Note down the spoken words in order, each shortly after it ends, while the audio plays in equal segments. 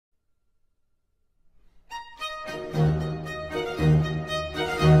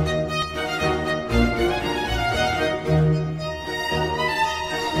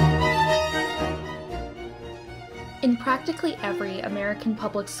practically every American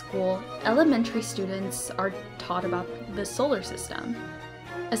public school, elementary students are taught about the solar system.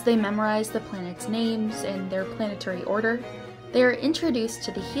 As they memorize the planets' names and their planetary order, they are introduced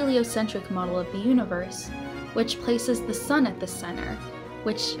to the heliocentric model of the universe, which places the sun at the center,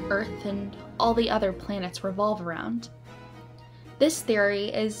 which Earth and all the other planets revolve around. This theory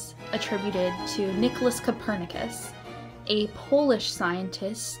is attributed to Nicholas Copernicus, a Polish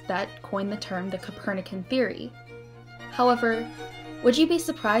scientist that coined the term the Copernican theory. However, would you be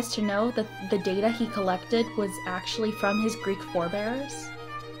surprised to know that the data he collected was actually from his Greek forebears?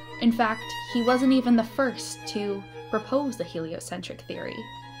 In fact, he wasn't even the first to propose the heliocentric theory.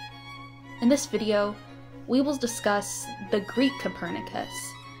 In this video, we will discuss the Greek Copernicus,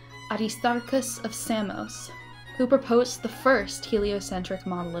 Aristarchus of Samos, who proposed the first heliocentric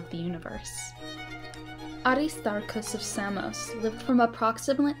model of the universe. Aristarchus of Samos lived from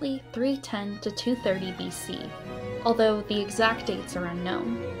approximately 310 to 230 BC, although the exact dates are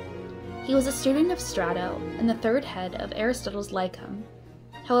unknown. He was a student of Strato and the third head of Aristotle's Lyceum.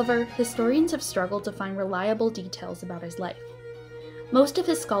 However, historians have struggled to find reliable details about his life. Most of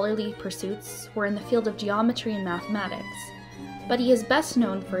his scholarly pursuits were in the field of geometry and mathematics, but he is best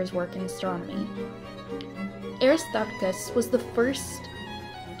known for his work in astronomy. Aristarchus was the first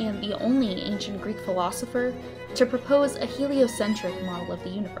and the only ancient Greek philosopher to propose a heliocentric model of the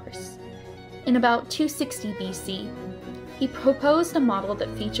universe. In about 260 BC, he proposed a model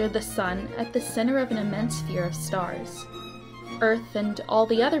that featured the sun at the center of an immense sphere of stars. Earth and all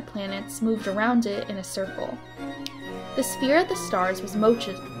the other planets moved around it in a circle. The sphere of the stars was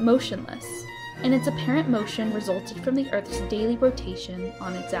motionless, and its apparent motion resulted from the Earth's daily rotation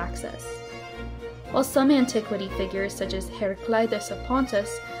on its axis. While some antiquity figures such as Heraclides of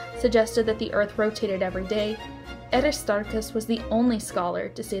Pontus suggested that the Earth rotated every day, Aristarchus was the only scholar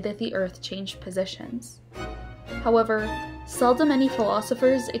to say that the Earth changed positions. However, seldom any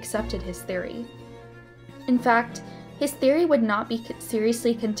philosophers accepted his theory. In fact, his theory would not be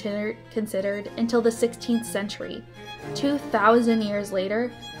seriously considered until the 16th century, 2,000 years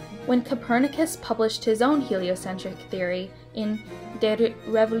later, when Copernicus published his own heliocentric theory in De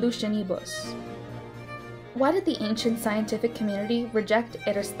Revolutionibus. Why did the ancient scientific community reject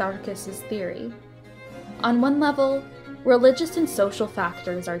Aristarchus' theory? On one level, religious and social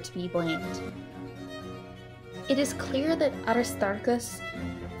factors are to be blamed. It is clear that Aristarchus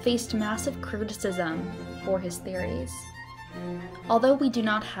faced massive criticism for his theories. Although we do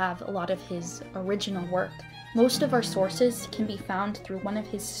not have a lot of his original work, most of our sources can be found through one of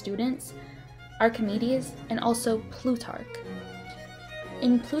his students, Archimedes, and also Plutarch.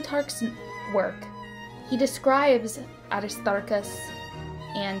 In Plutarch's work, he describes Aristarchus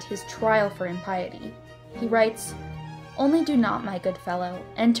and his trial for impiety. He writes, "Only do not, my good fellow,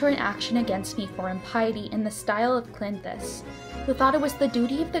 enter an action against me for impiety in the style of Clinthus, who thought it was the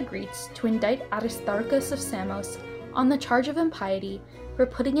duty of the Greeks to indict Aristarchus of Samos on the charge of impiety for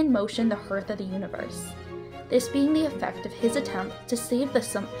putting in motion the hearth of the universe, this being the effect of his attempt to save the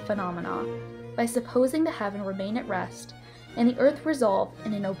phenomena by supposing the heaven remain at rest and the earth revolve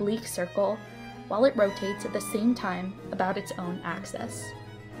in an oblique circle while it rotates at the same time about its own axis."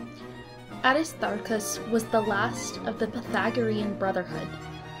 Aristarchus was the last of the Pythagorean Brotherhood,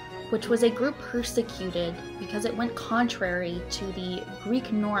 which was a group persecuted because it went contrary to the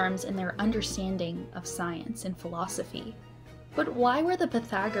Greek norms in their understanding of science and philosophy. But why were the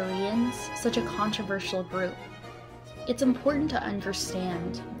Pythagoreans such a controversial group? It's important to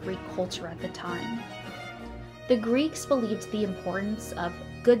understand Greek culture at the time. The Greeks believed the importance of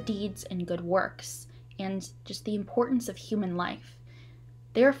good deeds and good works, and just the importance of human life.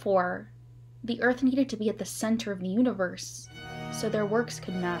 Therefore, the Earth needed to be at the center of the universe so their works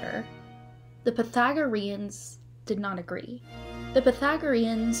could matter. The Pythagoreans did not agree. The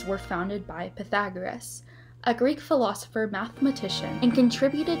Pythagoreans were founded by Pythagoras, a Greek philosopher, mathematician, and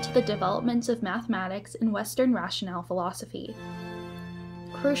contributed to the development of mathematics and Western rationale philosophy.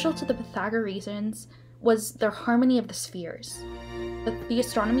 Crucial to the Pythagoreans was their harmony of the spheres. The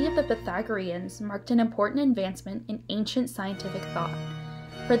astronomy of the Pythagoreans marked an important advancement in ancient scientific thought,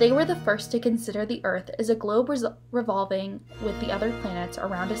 for they were the first to consider the Earth as a globe revolving with the other planets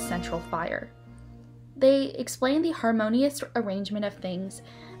around a central fire. They explained the harmonious arrangement of things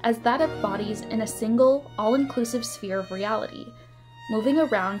as that of bodies in a single, all-inclusive sphere of reality, moving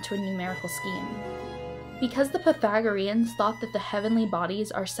around to a numerical scheme. Because the Pythagoreans thought that the heavenly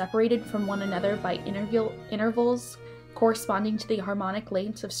bodies are separated from one another by intervals corresponding to the harmonic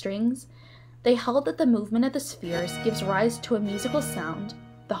lengths of strings, they held that the movement of the spheres gives rise to a musical sound,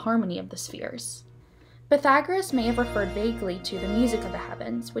 the harmony of the spheres. Pythagoras may have referred vaguely to the music of the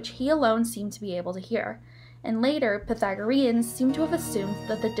heavens, which he alone seemed to be able to hear, and later Pythagoreans seem to have assumed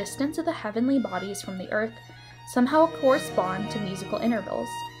that the distance of the heavenly bodies from the Earth somehow correspond to musical intervals,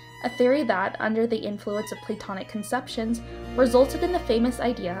 a theory that, under the influence of Platonic conceptions, resulted in the famous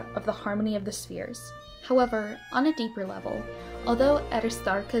idea of the harmony of the spheres. However, on a deeper level, although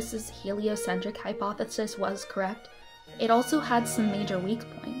Aristarchus' heliocentric hypothesis was correct, it also had some major weak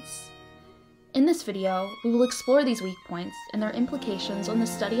points. In this video, we will explore these weak points and their implications on the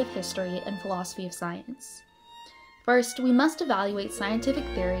study of history and philosophy of science. First, we must evaluate scientific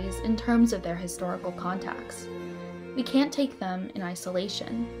theories in terms of their historical context. We can't take them in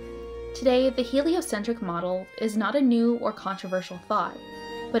isolation. Today, the heliocentric model is not a new or controversial thought,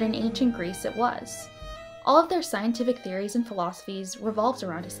 but in ancient Greece it was. All of their scientific theories and philosophies revolved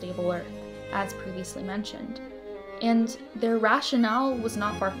around a stable Earth, as previously mentioned, and their rationale was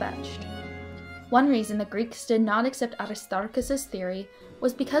not far-fetched. One reason the Greeks did not accept Aristarchus' theory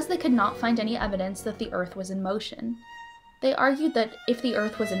was because they could not find any evidence that the Earth was in motion. They argued that if the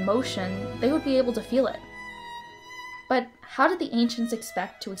Earth was in motion, they would be able to feel it. But how did the ancients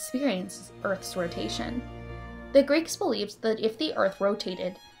expect to experience Earth's rotation? The Greeks believed that if the Earth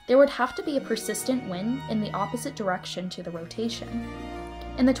rotated, there would have to be a persistent wind in the opposite direction to the rotation.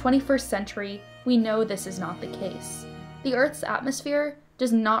 In the 21st century, we know this is not the case. The Earth's atmosphere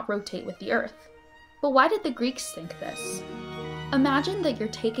does not rotate with the Earth. But why did the Greeks think this? Imagine that you're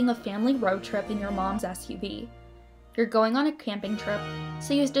taking a family road trip in your mom's SUV. You're going on a camping trip,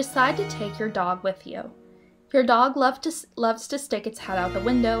 so you decide to take your dog with you. Your dog loves to stick its head out the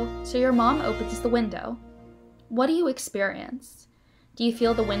window, so your mom opens the window. What do you experience? Do you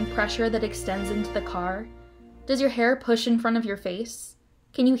feel the wind pressure that extends into the car? Does your hair push in front of your face?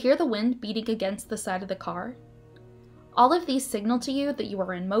 Can you hear the wind beating against the side of the car? All of these signal to you that you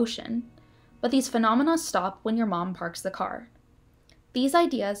are in motion, but these phenomena stop when your mom parks the car. These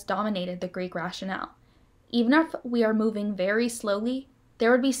ideas dominated the Greek rationale. Even if we are moving very slowly,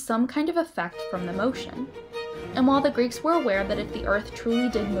 there would be some kind of effect from the motion. And while the Greeks were aware that if the Earth truly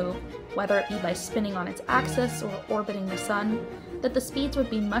did move, whether it be by spinning on its axis or orbiting the sun, that the speeds would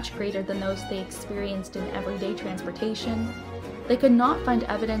be much greater than those they experienced in everyday transportation, they could not find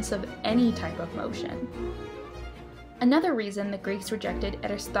evidence of any type of motion. Another reason the Greeks rejected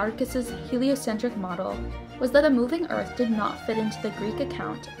Aristarchus' heliocentric model was that a moving Earth did not fit into the Greek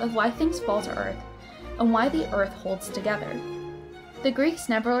account of why things fall to Earth and why the Earth holds together. The Greeks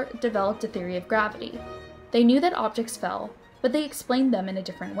never developed a theory of gravity. They knew that objects fell, but they explained them in a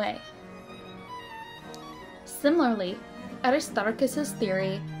different way. Similarly, Aristarchus'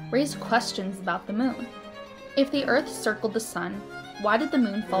 theory raised questions about the moon. If the Earth circled the sun, why did the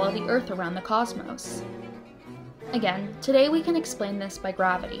moon follow the Earth around the cosmos? Again, today we can explain this by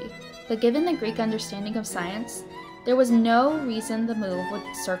gravity, but given the Greek understanding of science, there was no reason the moon would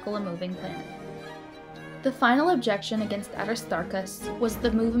circle a moving planet. The final objection against Aristarchus was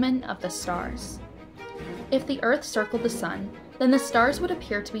the movement of the stars. If the Earth circled the sun, then the stars would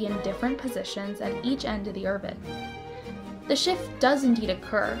appear to be in different positions at each end of the orbit. The shift does indeed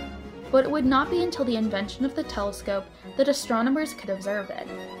occur, but it would not be until the invention of the telescope that astronomers could observe it.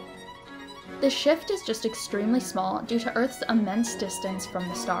 The shift is just extremely small due to Earth's immense distance from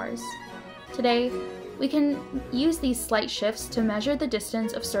the stars. Today, we can use these slight shifts to measure the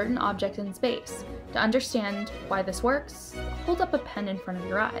distance of certain objects in space. To understand why this works, hold up a pen in front of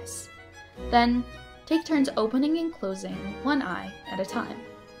your eyes. Then, take turns opening and closing one eye at a time.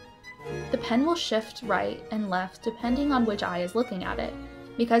 The pen will shift right and left depending on which eye is looking at it,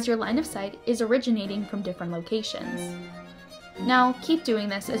 because your line of sight is originating from different locations. Now, keep doing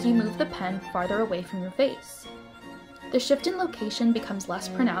this as you move the pen farther away from your face. The shift in location becomes less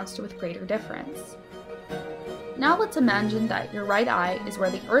pronounced with greater difference. Now let's imagine that your right eye is where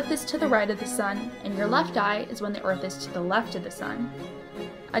the Earth is to the right of the sun, and your left eye is when the Earth is to the left of the sun.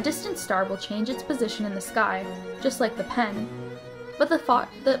 A distant star will change its position in the sky, just like the pen, but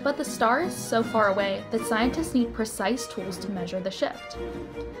the star is so far away that scientists need precise tools to measure the shift.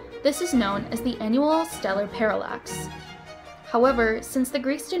 This is known as the annual stellar parallax. However, since the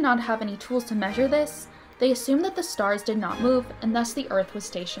Greeks did not have any tools to measure this, they assumed that the stars did not move and thus the Earth was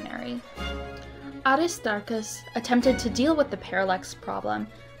stationary. Aristarchus attempted to deal with the parallax problem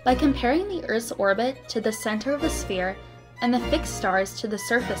by comparing the Earth's orbit to the center of a sphere and the fixed stars to the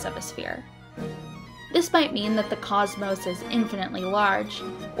surface of a sphere. This might mean that the cosmos is infinitely large,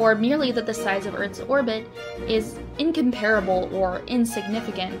 or merely that the size of Earth's orbit is incomparable or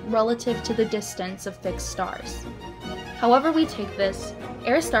insignificant relative to the distance of fixed stars. However we take this,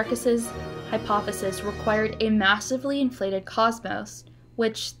 Aristarchus' hypothesis required a massively inflated cosmos,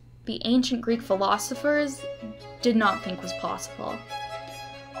 which the ancient Greek philosophers did not think was possible.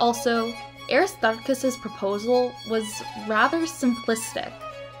 Also, Aristarchus's proposal was rather simplistic.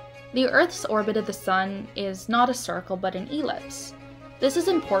 The Earth's orbit of the Sun is not a circle but an ellipse. This is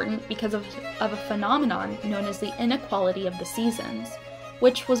important because of a phenomenon known as the inequality of the seasons,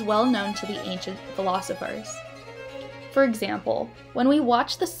 which was well known to the ancient philosophers. For example, when we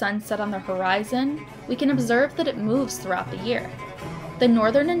watch the sun set on the horizon, we can observe that it moves throughout the year. The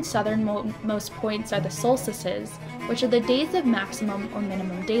northern and southernmost points are the solstices, which are the days of maximum or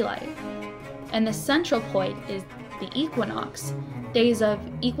minimum daylight. And the central point is the equinox, days of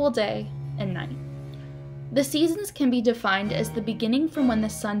equal day and night. The seasons can be defined as the beginning from when the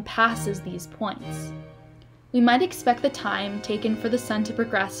sun passes these points. We might expect the time taken for the sun to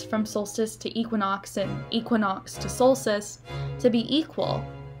progress from solstice to equinox and equinox to solstice to be equal,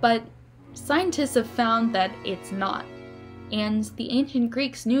 but scientists have found that it's not, and the ancient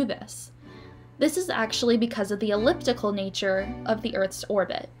Greeks knew this. This is actually because of the elliptical nature of the Earth's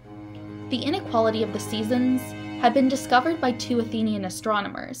orbit. The inequality of the seasons had been discovered by two Athenian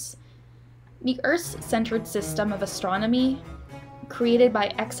astronomers. The Earth-centered system of astronomy, created by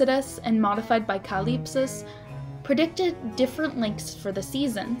Exodus and modified by Calypsis, predicted different lengths for the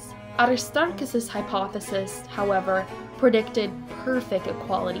seasons. Aristarchus's hypothesis, however, predicted perfect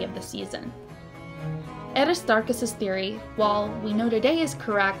equality of the season. Aristarchus's theory, while we know today is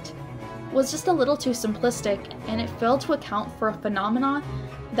correct, was just a little too simplistic, and it failed to account for a phenomenon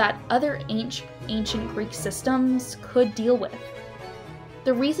that other ancient Greek systems could deal with.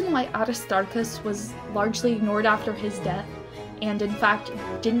 The reason why Aristarchus was largely ignored after his death, and in fact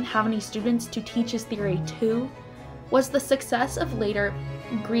didn't have any students to teach his theory to, was the success of later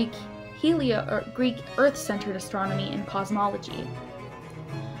Greek Earth-centered astronomy and cosmology.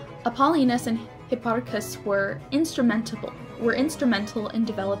 Apollonius and Hipparchus were instrumental in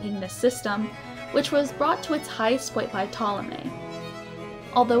developing this system, which was brought to its highest point by Ptolemy.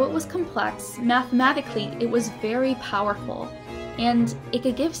 Although it was complex, mathematically it was very powerful, and it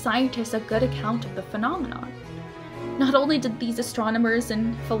could give scientists a good account of the phenomenon. Not only did these astronomers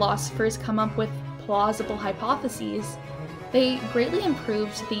and philosophers come up with plausible hypotheses, they greatly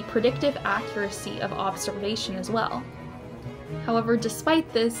improved the predictive accuracy of observation as well. However,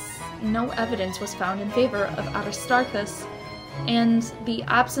 despite this, no evidence was found in favor of Aristarchus, and the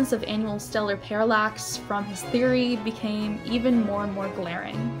absence of annual stellar parallax from his theory became even more and more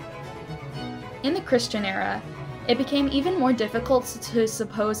glaring. In the Christian era, it became even more difficult to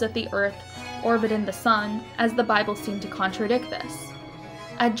suppose that the Earth orbited the Sun, as the Bible seemed to contradict this.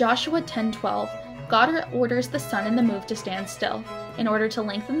 At Joshua 10:12, God orders the sun and the moon to stand still, in order to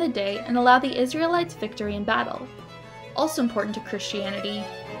lengthen the day and allow the Israelites victory in battle. Also important to Christianity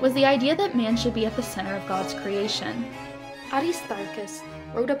was the idea that man should be at the center of God's creation. Aristarchus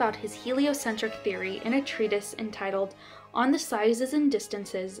wrote about his heliocentric theory in a treatise entitled On the Sizes and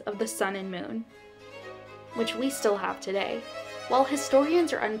Distances of the Sun and Moon, which we still have today. While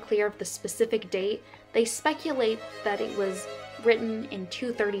historians are unclear of the specific date, they speculate that it was written in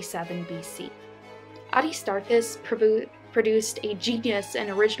 237 BC. Aristarchus produced a genius and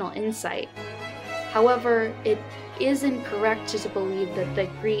original insight. However, it is incorrect to believe that the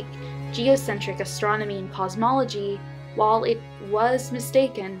Greek geocentric astronomy and cosmology, while it was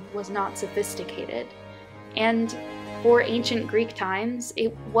mistaken, was not sophisticated. And for ancient Greek times,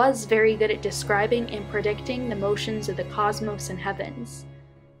 it was very good at describing and predicting the motions of the cosmos and heavens.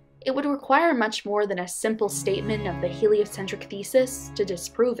 It would require much more than a simple statement of the heliocentric thesis to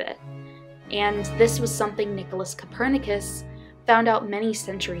disprove it. And this was something Nicholas Copernicus found out many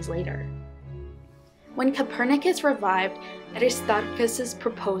centuries later. When Copernicus revived Aristarchus's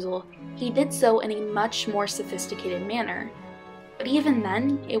proposal, he did so in a much more sophisticated manner. But even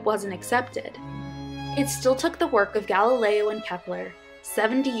then, it wasn't accepted. It still took the work of Galileo and Kepler,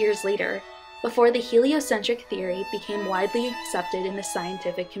 70 years later, before the heliocentric theory became widely accepted in the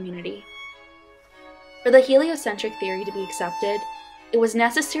scientific community. For the heliocentric theory to be accepted, it was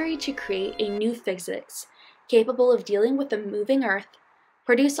necessary to create a new physics capable of dealing with the moving Earth,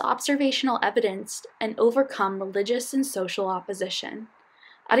 produce observational evidence, and overcome religious and social opposition.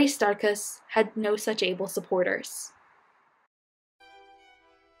 Aristarchus had no such able supporters.